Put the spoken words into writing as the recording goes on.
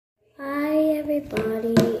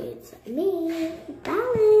everybody, it's me,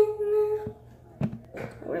 Ballin.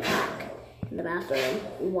 We're back in the bathroom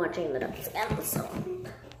watching the dance episode.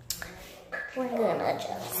 We're gonna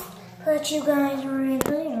just put you guys right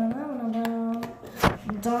there.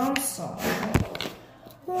 Dance.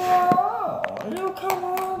 Wow, look how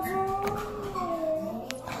much.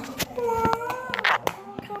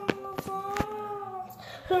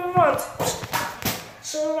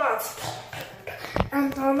 She wants.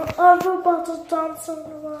 And then everybody dancing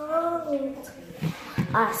around.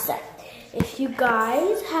 I said, if you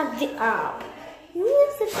guys have the app,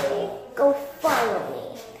 musically, go follow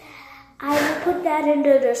me. I will put that in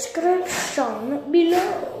the description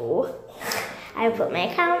below. I will put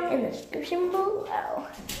my account in the description below.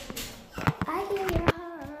 I hear your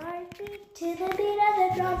heartbeat to the beat of the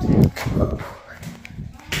drums.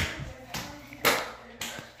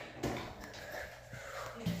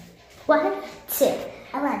 1, 2,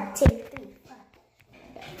 1, 2, 3, 4.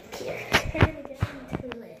 Here, turn it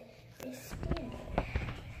into it. This spin.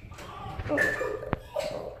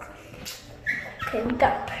 Okay, we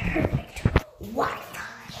got perfect Wi-Fi.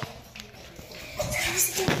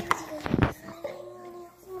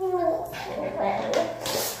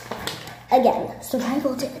 Again,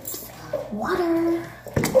 survival tips. Water.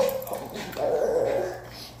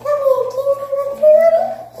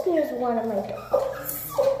 Here's one of my dogs.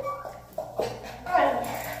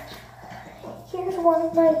 Here's one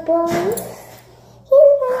of my boys.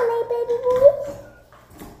 Here's one of my baby boys.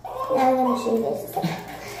 Now I'm going to show you guys the second.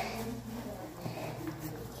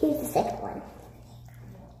 Here's the second one.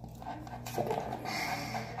 Second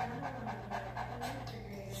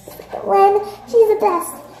one. She's the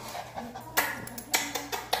best.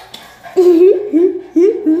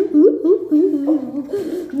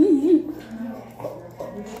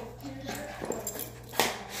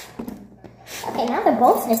 Okay, now they're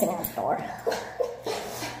both sniffing at the floor.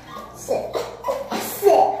 Sit.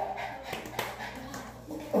 Sit.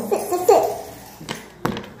 Sit, sit, sit.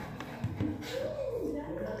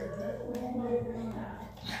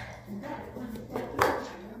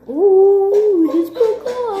 Ooh, this broke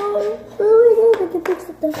off. Oh, I can fix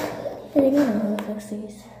it though. I think I know how to fix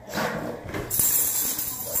these.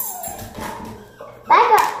 Back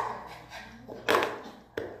up.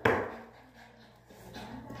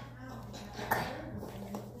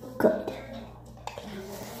 Good.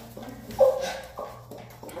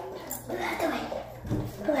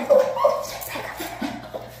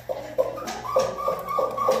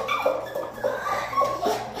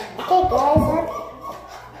 Okay guys,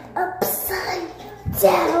 I'm upside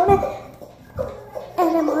down and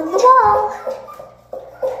I'm on the wall.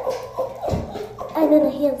 I'm in a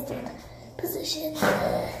handstand position.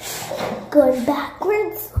 Going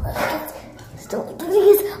backwards. Still like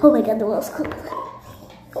these. Oh my god, the wall's cool.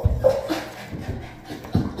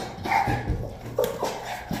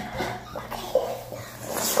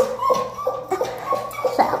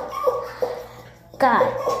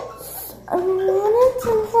 Guys, I wanted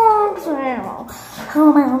to vlog now.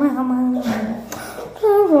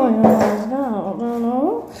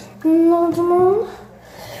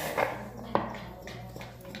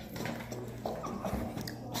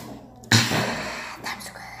 That's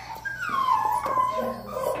good.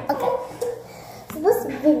 Okay, so this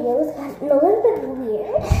video is gotten a little bit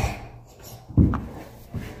weird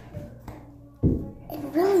and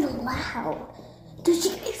really loud. Did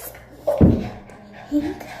you guys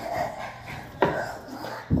think?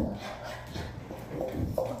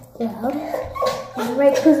 Loud. In the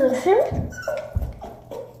right position.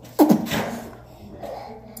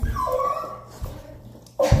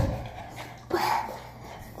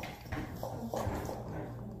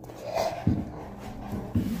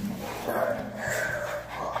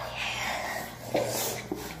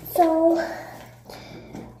 So,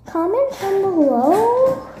 comment down below.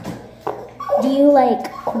 Do you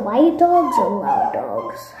like quiet dogs or loud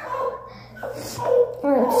dogs? I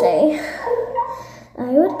would say, I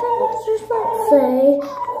would kind of just not say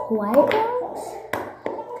quiet dogs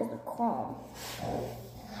because they're calm.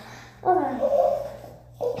 Okay,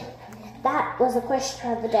 that was the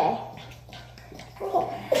question of the day.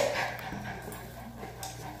 Okay.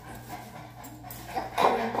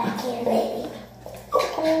 Come back here, baby.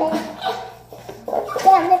 Come back.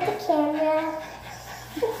 Down with the camera.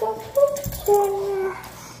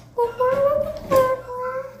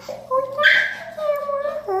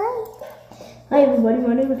 Hi everybody,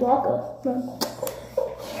 my name is Laka.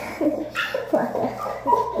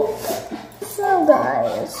 So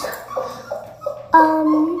guys,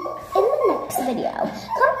 in the next video,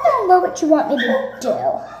 comment down below what you want me to do,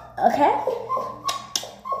 okay?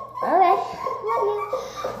 Okay.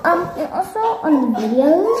 And also on the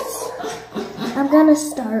videos, I'm gonna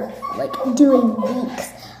start like doing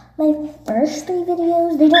weeks. My first 3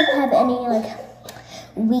 videos, they don't have any like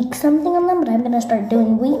week something on them, but I'm gonna start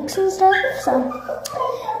doing weeks and stuff. So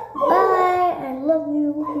bye, I love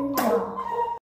you.